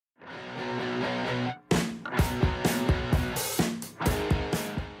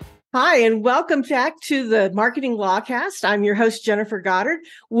Hi, and welcome back to the Marketing Lawcast. I'm your host, Jennifer Goddard,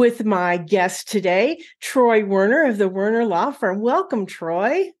 with my guest today, Troy Werner of the Werner Law Firm. Welcome,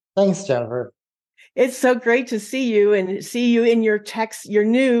 Troy. Thanks, Jennifer. It's so great to see you and see you in your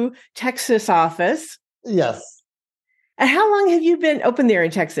new Texas office. Yes. And how long have you been open there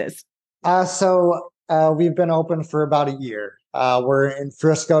in Texas? We've been open for about a year. We're in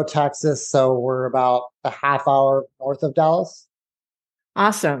Frisco, Texas, so we're about a half hour north of Dallas.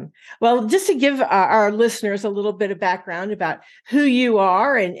 Awesome. Well, just to give our listeners a little bit of background about who you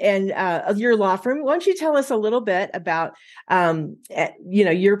are and your law firm, why don't you tell us a little bit about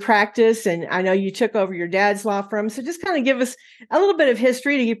your practice? And I know you took over your dad's law firm, so just kind of give us a little bit of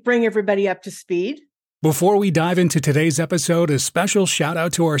history to bring everybody up to speed. Before we dive into today's episode, a special shout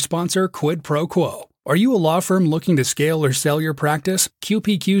out to our sponsor, Quid Pro Quo. Are you a law firm looking to scale or sell your practice?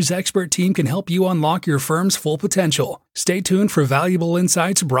 QPQ's expert team can help you unlock your firm's full potential. Stay tuned for valuable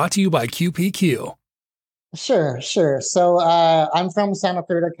insights brought to you by QPQ. Sure. So I'm from Santa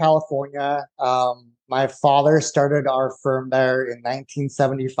Clara, California. My father started our firm there in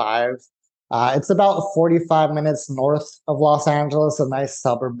 1975. It's about 45 minutes north of Los Angeles, a nice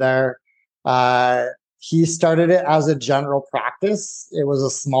suburb there. He started it as a general practice. It was a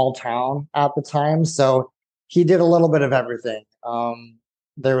small town at the time, so he did a little bit of everything.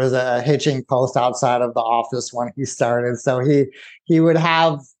 There was a hitching post outside of the office when he started, so he would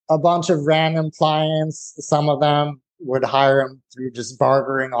have a bunch of random clients. Some of them would hire him through just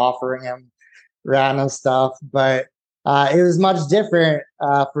bartering, offering him random stuff. But it was much different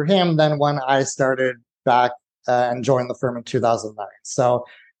for him than when I started back and joined the firm in 2009. So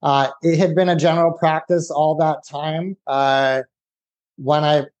it had been a general practice all that time. When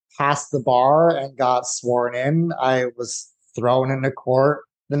I passed the bar and got sworn in, I was thrown into court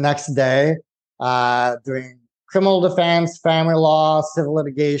the next day, doing criminal defense, family law, civil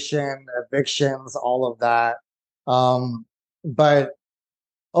litigation, evictions, all of that. But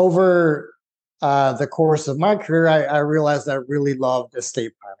over the course of my career, I realized I really loved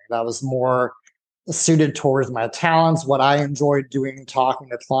estate planning. That was more suited towards my talents, what I enjoyed doing, talking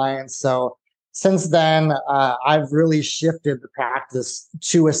to clients. So since then, I've really shifted the practice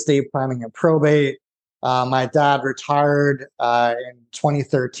to estate planning and probate. My dad retired in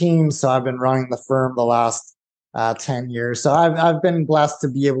 2013, so I've been running the firm the last 10 years. So I've been blessed to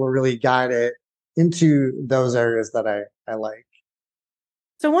be able to really guide it into those areas that I like.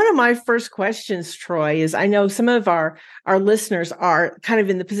 So one of my first questions, Troy, is I know some of our listeners are kind of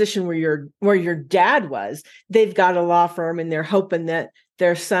in the position where your dad was. They've got a law firm and they're hoping that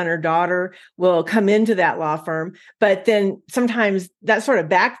their son or daughter will come into that law firm. But then sometimes that sort of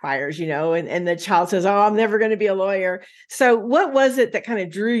backfires, and the child says, "Oh, I'm never going to be a lawyer." So what was it that kind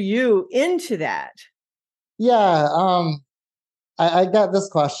of drew you into that? Yeah, I get this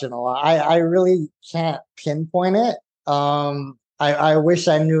question a lot. I really can't pinpoint it. I wish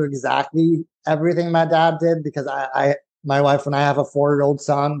I knew exactly everything my dad did because my wife and I have a 4-year-old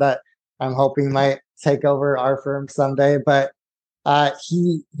son that I'm hoping might take over our firm someday. But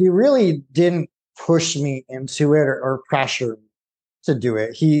he really didn't push me into it or pressure me to do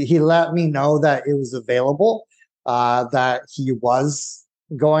it. He let me know that it was available, that he was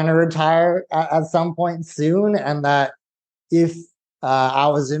going to retire at some point soon, and that if I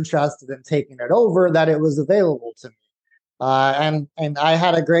was interested in taking it over, that it was available to me. And I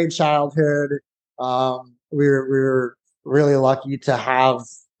had a great childhood. We were really lucky to have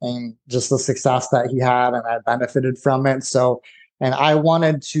and just the success that he had, and I benefited from it. So, and I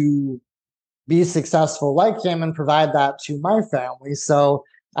wanted to be successful like him and provide that to my family. So,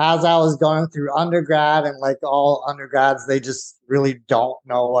 as I was going through undergrad, and like all undergrads, they just really don't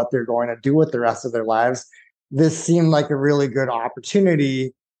know what they're going to do with the rest of their lives. This seemed like a really good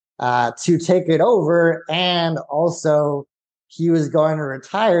opportunity to take it over, and also he was going to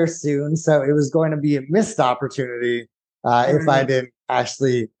retire soon, so it was going to be a missed opportunity if I didn't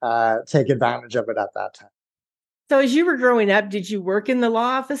actually take advantage of it at that time. So as you were growing up, did you work in the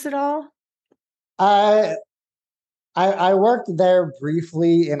law office at all? I worked there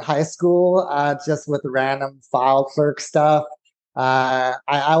briefly in high school, just with random file clerk stuff.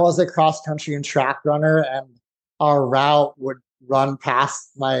 I was a cross country and track runner, and our route would run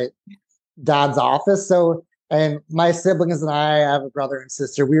past my dad's office. So, and my siblings and I have a brother and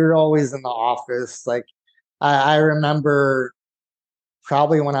sister. We were always in the office. Like, I remember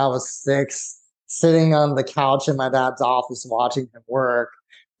probably when I was 6, sitting on the couch in my dad's office watching him work.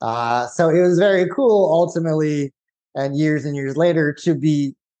 So it was very cool ultimately, and years later, to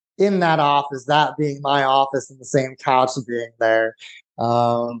be in that office, that being my office, and the same couch being there.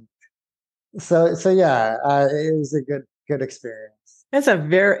 So yeah, it was a good experience. It's a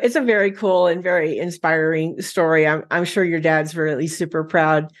very cool and very inspiring story. I'm sure your dad's really super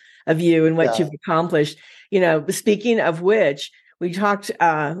proud of you and what Yeah. you've accomplished. Speaking of which, we talked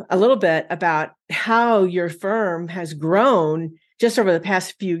a little bit about how your firm has grown just over the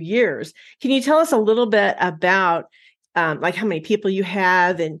past few years. Can you tell us a little bit about like how many people you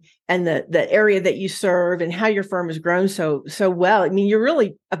have and the area that you serve and how your firm has grown so well? I mean, you're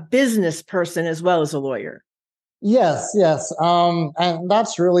really a business person as well as a lawyer. Yes. And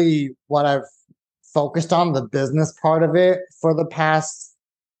that's really what I've focused on, the business part of it for the past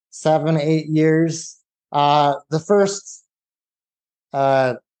 7, 8 years. The first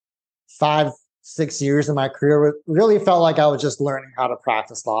 5, 6 years of my career really felt like I was just learning how to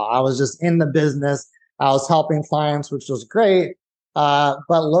practice law. I was just in the business. I was helping clients, which was great. But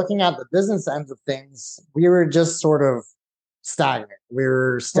looking at the business end of things, we were just sort of stagnant. We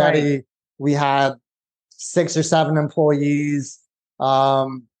were steady. Right. We had 6 or 7 employees.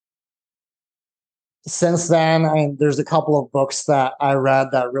 Um, since then, there's a couple of books that I read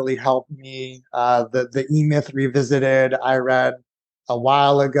that really helped me. The E-Myth Revisited, I read a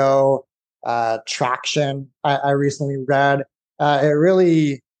while ago. Traction, I recently read. It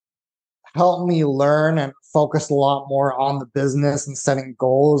really helped me learn and focus a lot more on the business and setting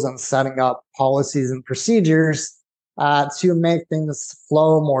goals and setting up policies and procedures to make things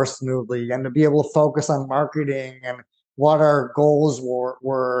flow more smoothly and to be able to focus on marketing and what our goals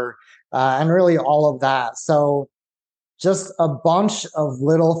were and really all of that. So just a bunch of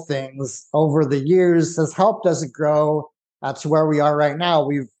little things over the years has helped us grow to where we are right now.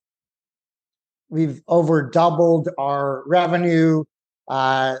 We've over doubled our revenue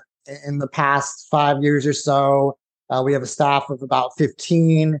in the past 5 years or so. We have a staff of about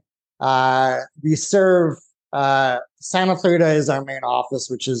 15. We serve Santa Clarita is our main office,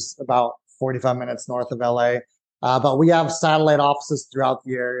 which is about 45 minutes north of LA. But we have satellite offices throughout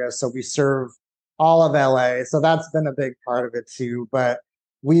the area, so we serve all of LA. So that's been a big part of it too. But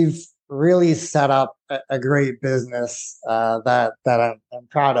we've really set up a great business that I'm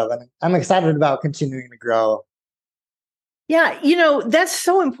proud of, and I'm excited about continuing to grow. Yeah, that's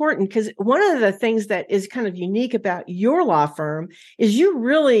so important because one of the things that is kind of unique about your law firm is you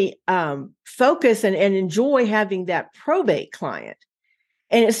really focus and enjoy having that probate client.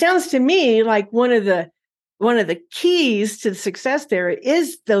 And it sounds to me like one of the keys to the success there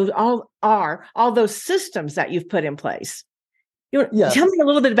is all those systems that you've put in place. Yes. Tell me a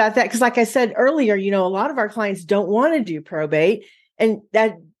little bit about that because, like I said earlier, a lot of our clients don't want to do probate, and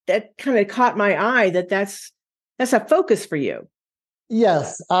that kind of caught my eye that's a focus for you.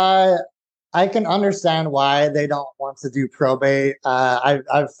 Yes, I can understand why they don't want to do probate.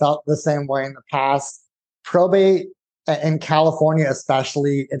 I've felt the same way in the past. Probate in California,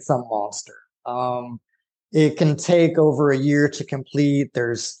 especially, it's a monster. It can take over a year to complete.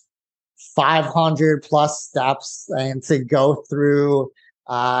 There's 500 plus steps and to go through.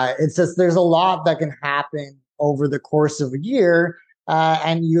 It's just there's a lot that can happen over the course of a year,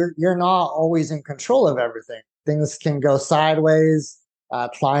 and you're not always in control of everything. Things can go sideways.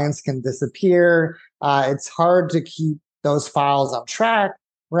 Clients can disappear. It's hard to keep those files on track.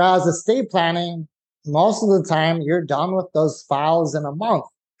 Whereas estate planning, most of the time, you're done with those files in a month.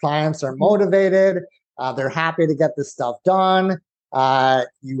 Clients are motivated. They're happy to get this stuff done.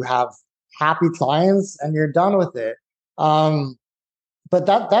 You have happy clients and you're done with it. But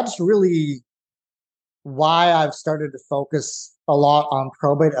that's really why I've started to focus a lot on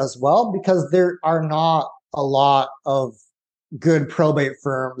probate as well, because there are not a lot of good probate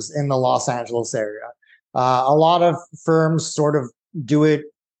firms in the Los Angeles area. A lot of firms sort of do it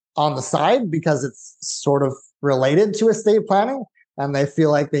on the side because it's sort of related to estate planning and they feel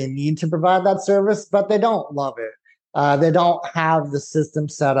like they need to provide that service, but they don't love it. They don't have the system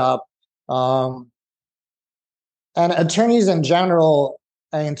set up. And attorneys in general,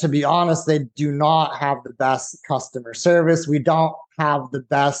 and to be honest, they do not have the best customer service. We don't have the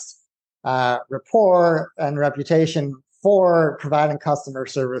best rapport and reputation for providing customer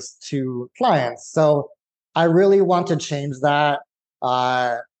service to clients. So I really want to change that.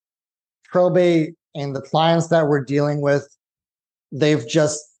 Probate and the clients that we're dealing with, they've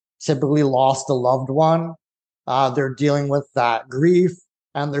just typically lost a loved one. They're dealing with that grief,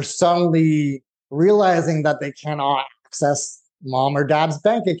 and they're suddenly realizing that they cannot access mom or dad's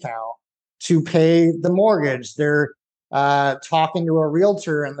bank account to pay the mortgage. They're talking to a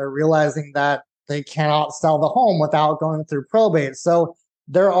realtor and they're realizing that they cannot sell the home without going through probate. So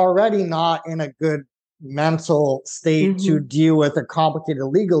they're already not in a good mental state to deal with a complicated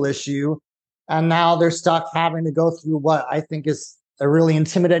legal issue. And now they're stuck having to go through what I think is a really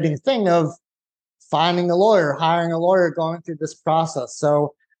intimidating thing of finding a lawyer, hiring a lawyer, going through this process.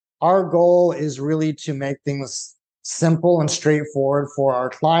 So our goal is really to make things simple and straightforward for our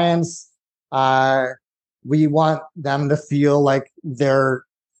clients. We want them to feel like they're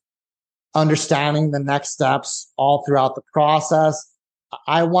understanding the next steps all throughout the process.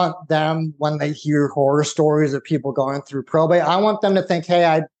 I want them, when they hear horror stories of people going through probate, I want them to think,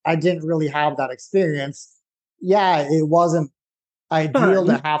 hey, I didn't really have that experience. Yeah, it wasn't ideal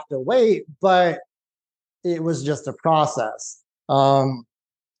to have to wait, but it was just a process.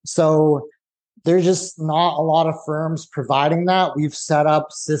 So there's just not a lot of firms providing that. We've set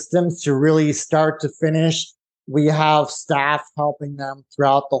up systems to really start to finish. We have staff helping them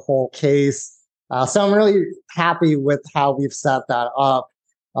throughout the whole case. So I'm really happy with how we've set that up.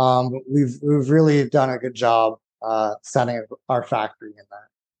 We've really done a good job setting our factory in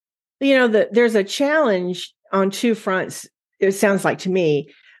that. There's a challenge on two fronts, it sounds like to me.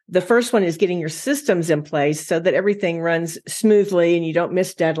 The first one is getting your systems in place so that everything runs smoothly and you don't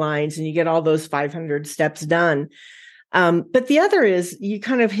miss deadlines and you get all those 500 steps done. But the other is, you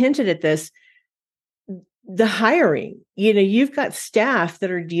kind of hinted at this, the hiring. You've got staff that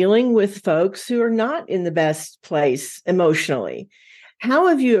are dealing with folks who are not in the best place emotionally. How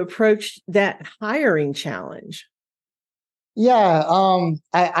have you approached that hiring challenge? Yeah,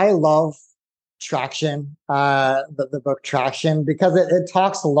 I love Traction, the book Traction, because it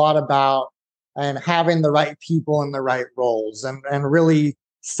talks a lot about and having the right people in the right roles and really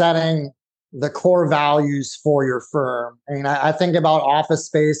setting the core values for your firm. I mean, I think about Office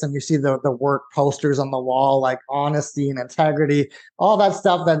Space, and you see the work posters on the wall, like honesty and integrity, all that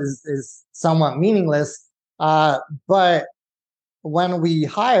stuff that is somewhat meaningless. But when we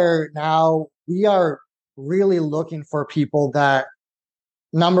hire now, we are really looking for people that,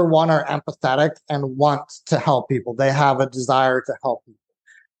 number one, are empathetic and want to help people. They have a desire to help people.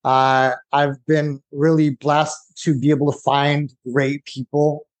 I've been really blessed to be able to find great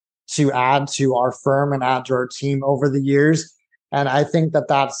people to add to our firm and add to our team over the years. And I think that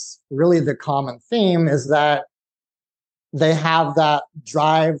that's really the common theme, is that they have that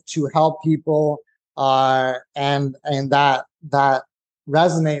drive to help people, and that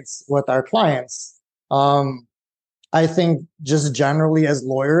resonates with our clients. I think just generally as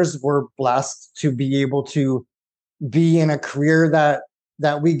lawyers, we're blessed to be able to be in a career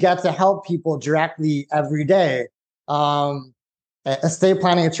that we get to help people directly every day. Estate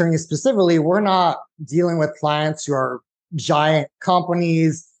planning attorneys specifically, we're not dealing with clients who are giant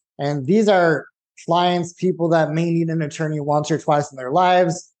companies, and these are clients, people that may need an attorney once or twice in their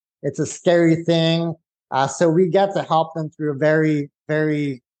lives. It's a scary thing. So we get to help them through a very,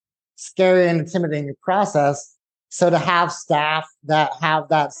 very scary and intimidating process. So to have staff that have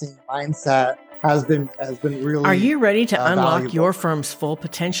that same mindset has been really. Are you ready to unlock valuable. your firm's full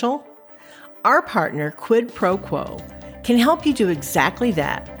potential? Our partner, Quid Pro Quo, can help you do exactly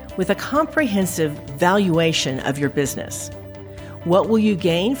that with a comprehensive valuation of your business. What will you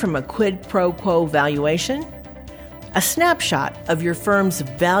gain from a Quid Pro Quo valuation? A snapshot of your firm's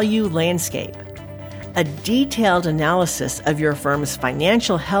value landscape, a detailed analysis of your firm's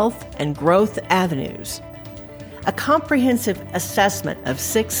financial health and growth avenues, a comprehensive assessment of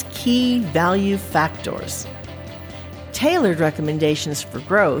 6 key value factors, tailored recommendations for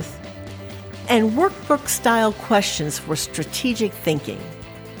growth, and workbook-style questions for strategic thinking.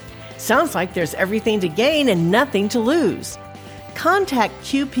 Sounds like there's everything to gain and nothing to lose. Contact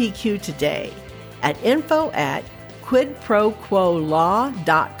QPQ today at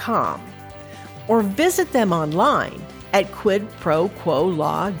info@quidproquolaw.com or visit them online at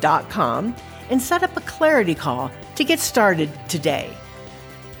quidproquolaw.com and set up a clarity call to get started today.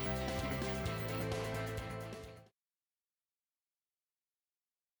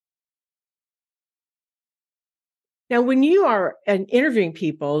 Now, when you are interviewing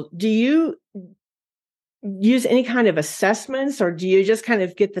people, do you use any kind of assessments, or do you just kind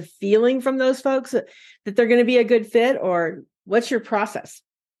of get the feeling from those folks that they're going to be a good fit, or what's your process?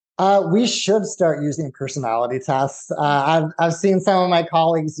 We should start using personality tests. I've seen some of my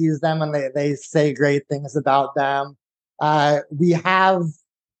colleagues use them, and they say great things about them. We have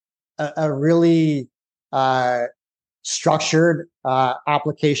a really structured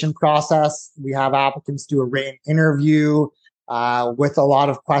application process. We have applicants do a written interview with a lot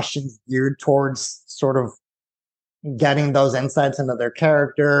of questions geared towards sort of getting those insights into their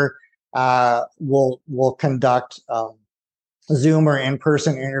character. We'll conduct Zoom or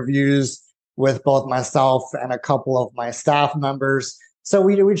in-person interviews with both myself and a couple of my staff members. So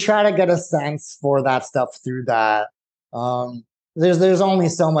we try to get a sense for that stuff through that. There's only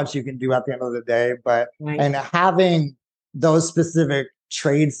so much you can do at the end of the day, but Right. And having those specific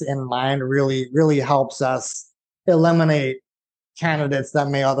traits in mind really helps us eliminate candidates that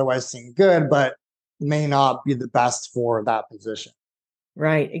may otherwise seem good, but may not be the best for that position.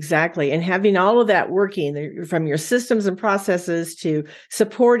 Right, exactly. And having all of that working from your systems and processes to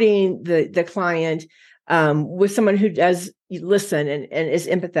supporting the client with someone who does listen and is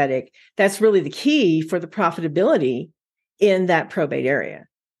empathetic, that's really the key for the profitability in that probate area.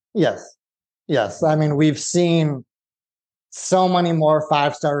 Yes. Yes. I mean, we've seen so many more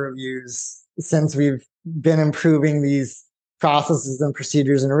 5-star reviews since we've been improving these processes and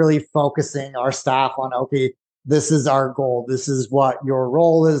procedures and really focusing our staff on, okay, this is our goal. This is what your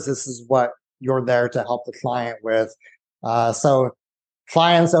role is. This is what you're there to help the client with. So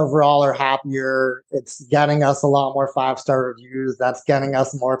clients overall are happier. It's getting us a lot more 5-star reviews. That's getting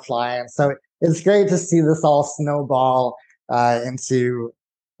us more clients. So it's great to see this all snowball into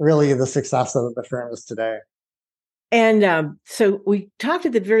really the success that the firm is today. And so we talked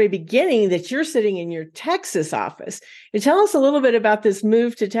at the very beginning that you're sitting in your Texas office. And tell us a little bit about this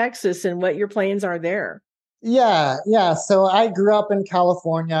move to Texas and what your plans are there. Yeah. So I grew up in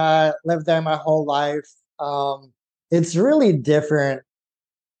California, lived there my whole life. It's really different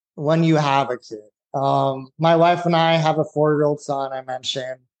when you have a kid. My wife and I have a 4-year-old son, I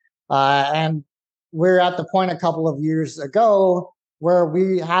mentioned. And we're at the point a couple of years ago where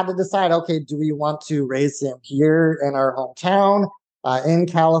we had to decide, okay, do we want to raise him here in our hometown in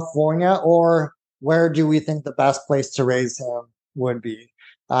California, or where do we think the best place to raise him would be?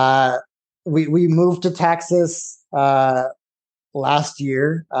 We moved to Texas last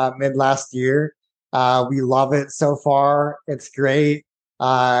year, mid last year. We love it so far. It's great.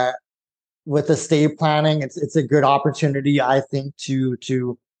 With estate planning, it's a good opportunity, I think, to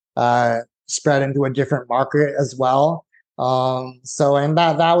spread into a different market as well. And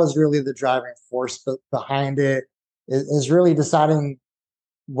that was really the driving force behind it, is really deciding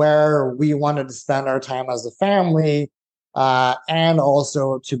where we wanted to spend our time as a family, and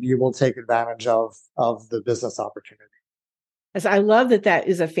also to be able to take advantage of the business opportunity. As I love that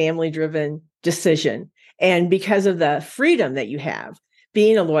is a family-driven decision. And because of the freedom that you have,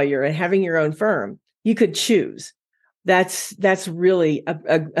 being a lawyer and having your own firm, you could choose. That's really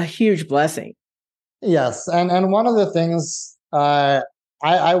a huge blessing. Yes, and one of the things I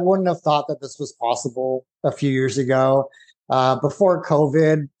wouldn't have thought that this was possible a few years ago. Before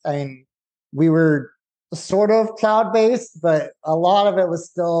COVID, I mean, we were sort of cloud-based, but a lot of it was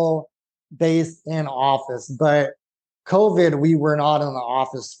still based in office. But COVID, we were not in the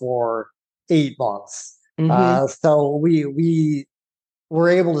office for 8 months. So we were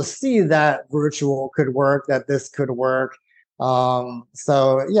able to see that virtual could work, that this could work.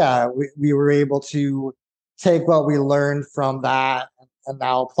 So yeah, we were able to take what we learned from that and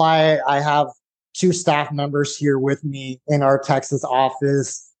now apply it. I have 2 staff members here with me in our Texas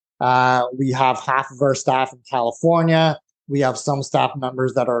office. We have half of our staff in California. We have some staff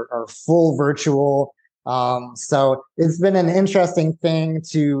members that are full virtual. So it's been an interesting thing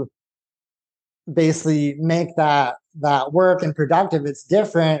to basically make that work and productive. It's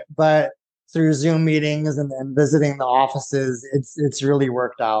different, but through Zoom meetings and visiting the offices, it's really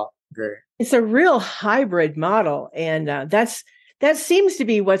worked out great. It's a real hybrid model, and that seems to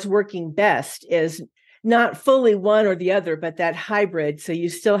be what's working best, is not fully one or the other, but that hybrid. So you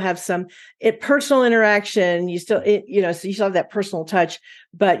still have some personal interaction. So you still have that personal touch,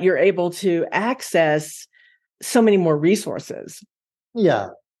 but you're able to access so many more resources. Yeah.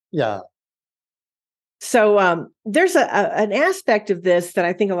 So there's an aspect of this that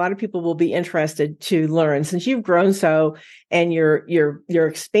I think a lot of people will be interested to learn. Since you've grown so and you're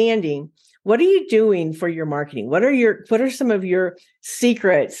expanding, what are you doing for your marketing? What are some of your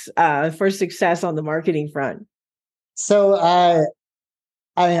secrets for success on the marketing front? So I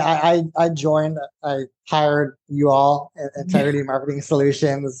hired you all at Integrity Marketing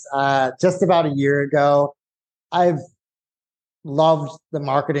Solutions just about a year ago. I've loved the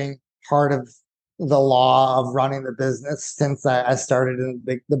marketing part of the law of running the business since I started in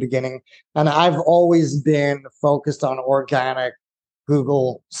the beginning. And I've always been focused on organic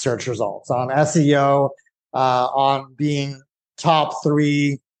Google search results, on SEO, on being top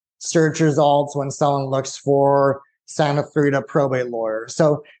 3 search results when someone looks for Santa Frida probate lawyer.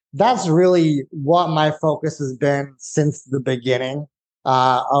 So that's really what my focus has been since the beginning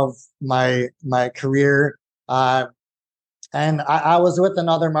of my career. And I was with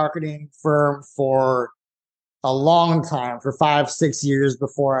another marketing firm for a long time, for 5-6 years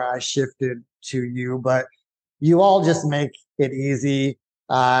before I shifted to you. But you all just make it easy.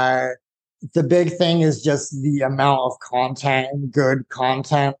 The big thing is just the amount of content and good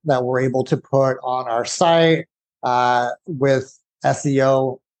content that we're able to put on our site with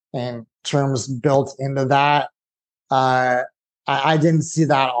SEO and terms built into that. I didn't see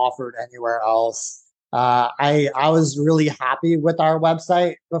that offered anywhere else. I was really happy with our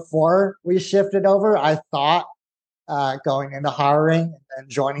website before we shifted over. I thought going into hiring and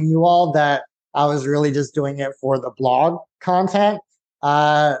joining you all that I was really just doing it for the blog content.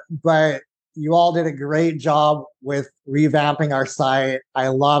 But you all did a great job with revamping our site. I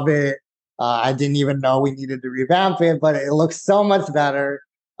love it. I didn't even know we needed to revamp it, but it looks so much better.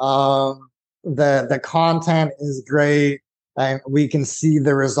 The content is great, and we can see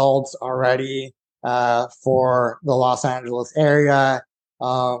the results already for the Los Angeles area.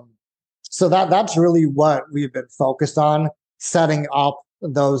 So that's really what we've been focused on, setting up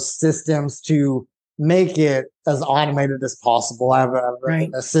those systems to make it as automated as possible. I have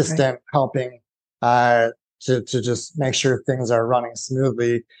an assistant helping to just make sure things are running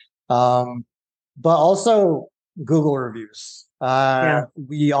smoothly. But also Google reviews.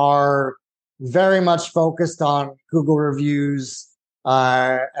 We are very much focused on Google reviews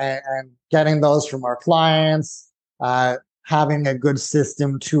and getting those from our clients, having a good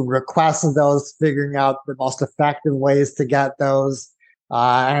system to request those, figuring out the most effective ways to get those.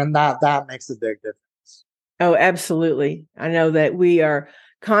 And that makes a big difference. Oh, absolutely. I know that we are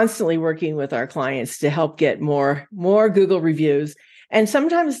constantly working with our clients to help get more Google reviews. And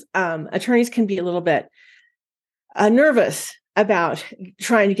sometimes attorneys can be a little bit nervous about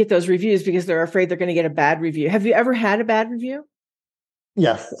trying to get those reviews because they're afraid they're going to get a bad review. Have you ever had a bad review?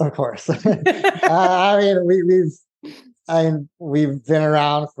 Yes, of course. I mean, we've been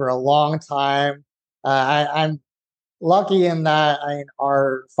around for a long time. I'm lucky in that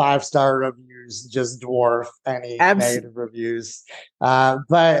our 5-star reviews just dwarf any negative reviews.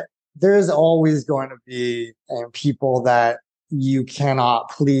 But there's always going to be people that you cannot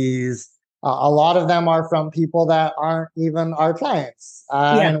please. A lot of them are from people that aren't even our clients.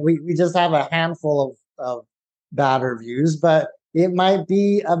 And we just have a handful of bad reviews, but it might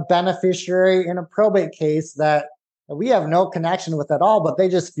be a beneficiary in a probate case that we have no connection with at all, but they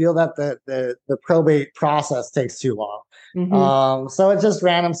just feel that the probate process takes too long. Mm-hmm. So it's just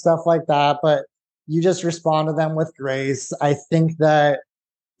random stuff like that, but you just respond to them with grace. I think that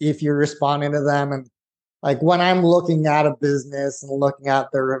if you're responding to them, and like when I'm looking at a business and looking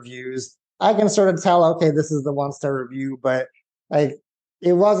at their reviews, I can sort of tell, okay, this is the 1-star review, but like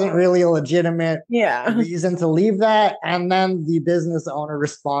it wasn't really a legitimate reason to leave that. And then the business owner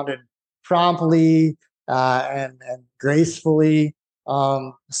responded promptly and gracefully.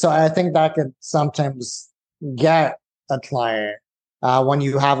 So I think that could sometimes get a client when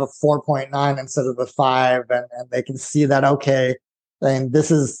you have a 4.9 instead of a 5, and they can see that, okay, and this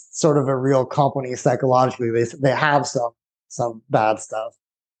is sort of a real company psychologically. They have some bad stuff.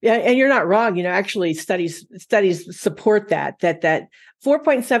 Yeah, and you're not wrong. Actually, studies support that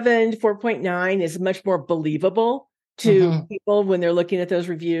 4.7 to 4.9 is much more believable to people when they're looking at those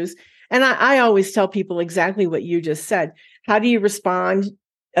reviews. And I always tell people exactly what you just said. How do you respond,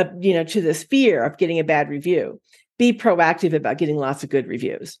 to this fear of getting a bad review? Be proactive about getting lots of good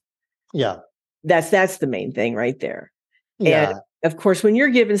reviews. Yeah, that's the main thing right there. Yeah. And of course, when you're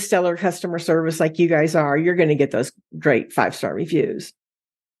given stellar customer service like you guys are, you're going to get those great 5-star reviews.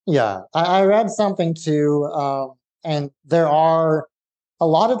 Yeah, I read something too, and there are a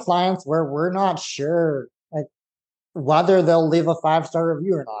lot of clients where we're not sure like whether they'll leave a 5-star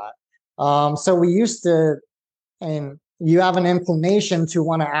review or not. So we used to, and you have an inclination to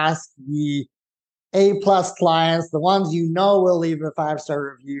want to ask the A+ clients, the ones will leave a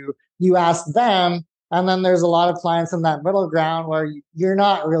 5-star review. You ask them, and then there's a lot of clients in that middle ground where you're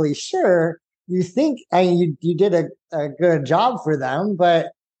not really sure. You think you did a good job for them, but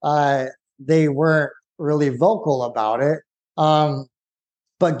they weren't really vocal about it.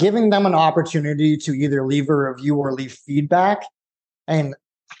 But giving them an opportunity to either leave a review or leave feedback, and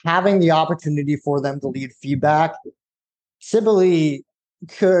having the opportunity for them to leave feedback typically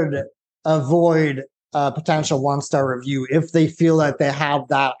could avoid a potential 1-star review if they feel that they have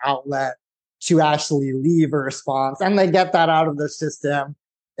that outlet to actually leave a response and they get that out of the system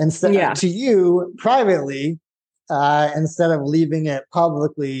instead to you privately. Instead of leaving it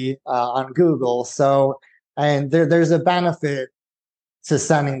publicly on Google. So, and there's a benefit to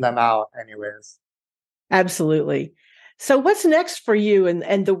sending them out anyways. Absolutely. So what's next for you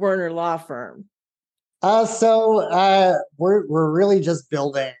and the Werner Law Firm? So we're really just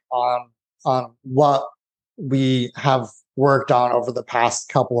building on what we have worked on over the past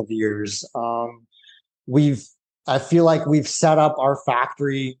couple of years. I feel like we've set up our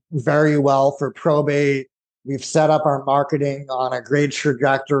factory very well for probate. We've set up our marketing on a great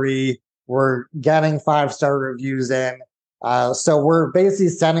trajectory. We're getting 5-star reviews in. So we're basically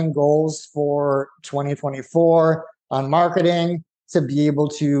setting goals for 2024 on marketing to be able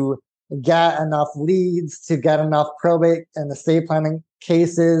to get enough leads, to get enough probate and estate planning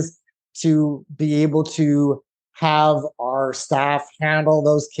cases, to be able to have our staff handle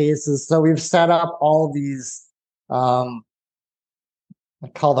those cases. So we've set up all these, I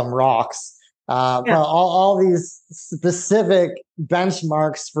call them rocks, but all these specific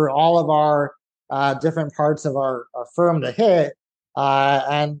benchmarks for all of our different parts of our firm to hit.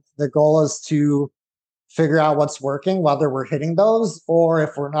 And the goal is to figure out what's working, whether we're hitting those, or if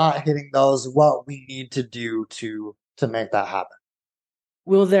we're not hitting those, what we need to do to make that happen.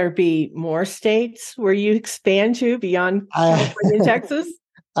 Will there be more states where you expand to beyond California and Texas?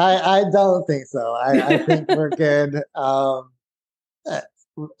 I don't think so. I think we're good.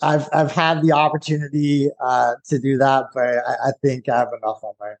 I've had the opportunity to do that, but I think I have enough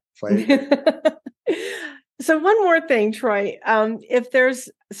on my plate. So one more thing, Troy, if there's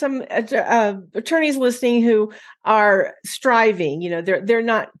some attorneys listening who are striving, they're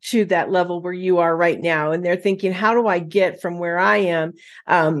not to that level where you are right now, and they're thinking, how do I get from where I am?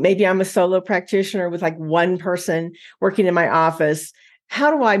 Maybe I'm a solo practitioner with like one person working in my office.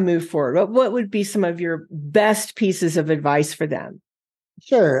 How do I move forward? What would be some of your best pieces of advice for them?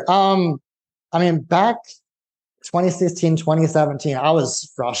 Sure. Back 2016, 2017, I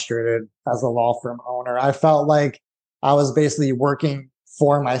was frustrated as a law firm owner. I felt like I was basically working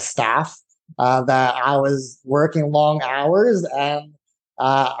for my staff, that I was working long hours, and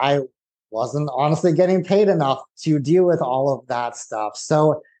I wasn't honestly getting paid enough to deal with all of that stuff.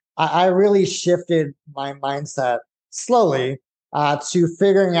 So I really shifted my mindset slowly to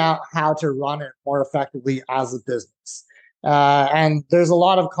figuring out how to run it more effectively as a business. And there's a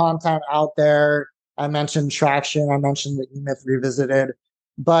lot of content out there. I mentioned Traction. I mentioned the E-Myth Revisited.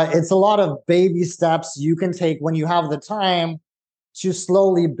 But it's a lot of baby steps you can take when you have the time to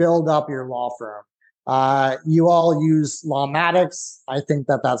slowly build up your law firm. You all use Lawmatics. I think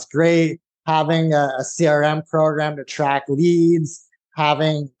that's great. Having a CRM program to track leads,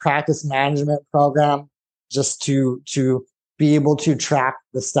 having practice management program just to be able to track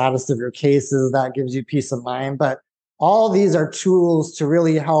the status of your cases, that gives you peace of mind. But all of these are tools to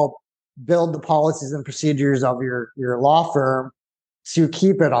really help build the policies and procedures of your law firm to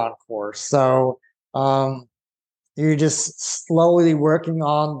keep it on course. So you're just slowly working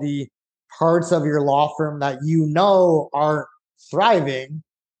on the parts of your law firm that aren't thriving,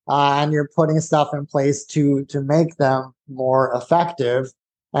 and you're putting stuff in place to make them more effective.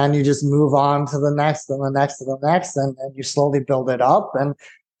 And you just move on to the next and the next and the next, and you slowly build it up. And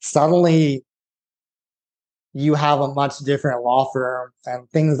suddenly you have a much different law firm and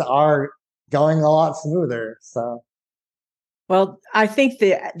things are going a lot smoother. So, well, I think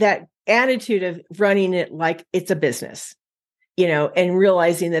that attitude of running it like it's a business, and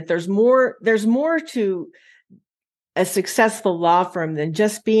realizing that there's more to a successful law firm than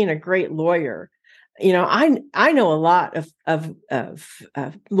just being a great lawyer. I know a lot of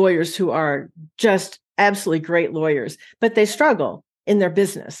lawyers who are just absolutely great lawyers, but they struggle in their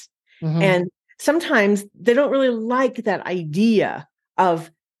business. Mm-hmm. And sometimes they don't really like that idea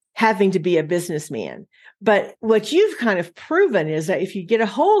of having to be a businessman. But what you've kind of proven is that if you get a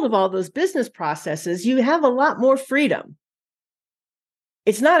hold of all those business processes, you have a lot more freedom.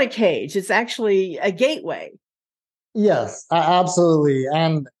 It's not a cage. It's actually a gateway. Yes, absolutely.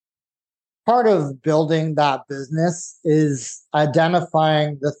 And part of building that business is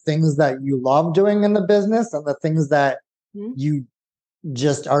identifying the things that you love doing in the business and the things that mm-hmm. you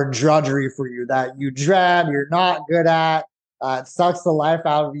just are drudgery for you, that you dread, you're not good at, it sucks the life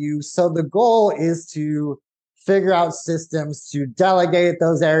out of you. So the goal is to figure out systems to delegate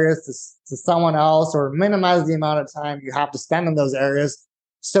those areas to someone else, or minimize the amount of time you have to spend in those areas,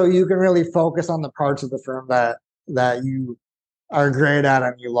 so you can really focus on the parts of the firm that you are great at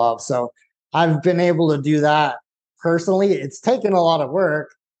and you love. So I've been able to do that personally. It's taken a lot of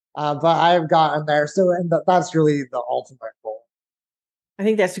work, but I've gotten there. So, and that's really the ultimate goal. I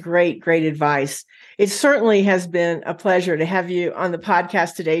think that's great advice. It certainly has been a pleasure to have you on the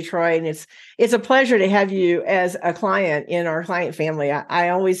podcast today, Troy. And it's a pleasure to have you as a client in our client family. I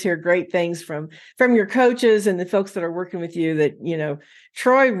always hear great things from your coaches and the folks that are working with you, that,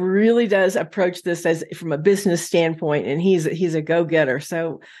 Troy really does approach this as from a business standpoint, and he's a go-getter.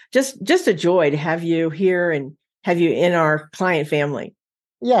 So just a joy to have you here and have you in our client family.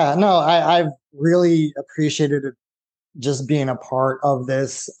 Yeah, no, I've really appreciated it, just being a part of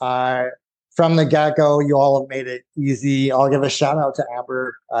this. From the get-go, you all have made it easy. I'll give a shout out to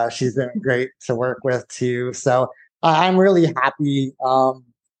Amber. She's been great to work with too. So I'm really happy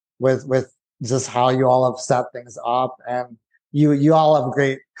with just how you all have set things up, and you all have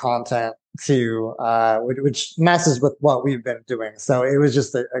great content too, which messes with what we've been doing. So it was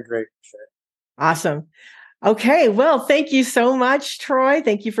just a great fit. Awesome. Okay. Well, thank you so much, Troy.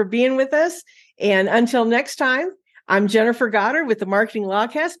 Thank you for being with us. And until next time, I'm Jennifer Goddard with the Marketing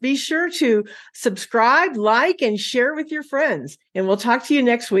Lawcast. Be sure to subscribe, like, and share with your friends. And we'll talk to you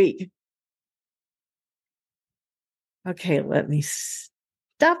next week. Okay, let me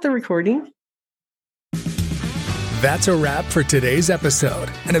stop the recording. That's a wrap for today's episode.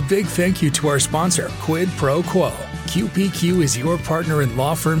 And a big thank you to our sponsor, Quid Pro Quo. QPQ is your partner in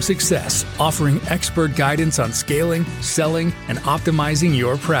law firm success, offering expert guidance on scaling, selling, and optimizing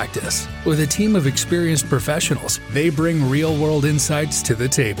your practice. With a team of experienced professionals, they bring real-world insights to the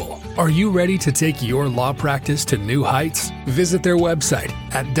table. Are you ready to take your law practice to new heights? Visit their website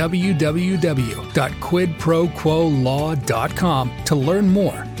at www.quidproquolaw.com to learn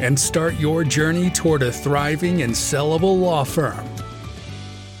more and start your journey toward a thriving and sellable law firm.